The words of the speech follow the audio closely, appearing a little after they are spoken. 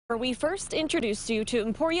We first introduced you to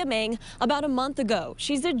Emporia Meng about a month ago.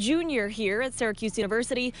 She's a junior here at Syracuse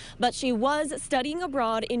University, but she was studying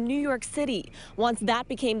abroad in New York City. Once that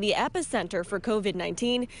became the epicenter for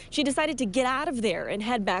COVID-19, she decided to get out of there and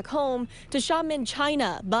head back home to Xiamen,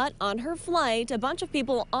 China. But on her flight, a bunch of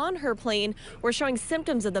people on her plane were showing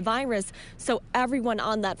symptoms of the virus, so everyone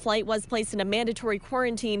on that flight was placed in a mandatory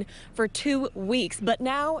quarantine for 2 weeks. But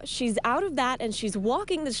now she's out of that and she's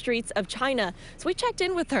walking the streets of China. So we checked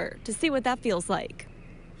in with her to see what that feels like.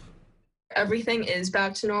 Everything is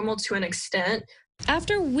back to normal to an extent.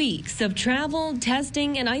 After weeks of travel,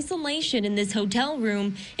 testing, and isolation in this hotel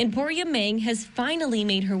room, Emporia Meng has finally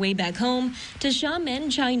made her way back home to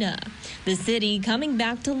Xiamen, China. The city coming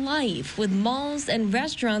back to life with malls and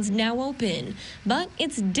restaurants now open. But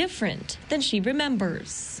it's different than she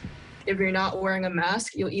remembers. If you're not wearing a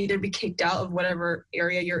mask, you'll either be kicked out of whatever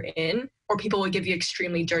area you're in, or people will give you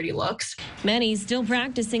extremely dirty looks. Many still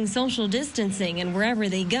practicing social distancing, and wherever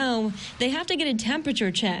they go, they have to get a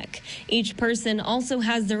temperature check. Each person also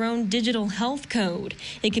has their own digital health code.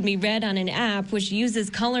 It can be read on an app which uses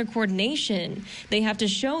color coordination. They have to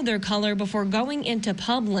show their color before going into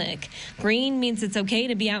public. Green means it's okay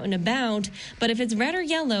to be out and about, but if it's red or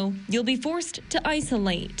yellow, you'll be forced to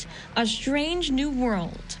isolate. A strange new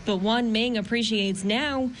world, but one Meng appreciates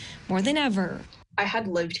now more than ever. I had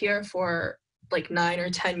lived here for like 9 or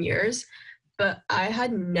 10 years, but I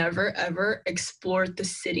had never ever explored the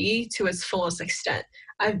city to its fullest extent.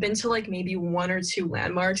 I've been to like maybe 1 or 2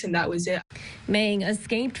 landmarks and that was it. Meng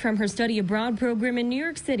escaped from her study abroad program in New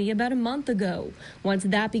York City about a month ago, once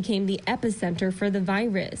that became the epicenter for the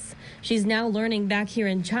virus. She's now learning back here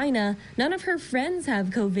in China, none of her friends have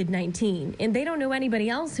COVID-19, and they don't know anybody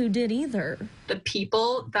else who did either. The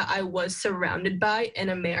people that I was surrounded by in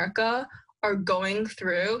America are going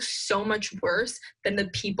through so much worse than the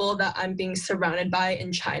people that I'm being surrounded by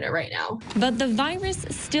in China right now. But the virus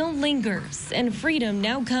still lingers, and freedom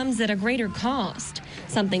now comes at a greater cost.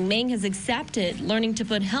 Something Meng has accepted, learning to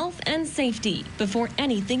put health and safety before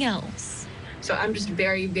anything else. So I'm just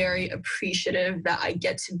very, very appreciative that I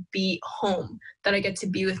get to be home, that I get to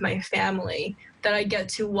be with my family, that I get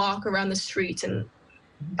to walk around the streets and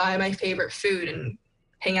buy my favorite food and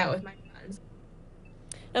hang out with my friends.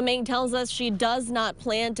 Meng tells us she does not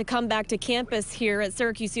plan to come back to campus here at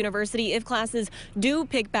Syracuse University if classes do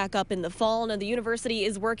pick back up in the fall. Now, the university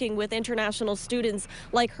is working with international students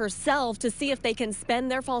like herself to see if they can spend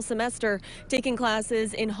their fall semester taking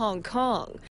classes in Hong Kong.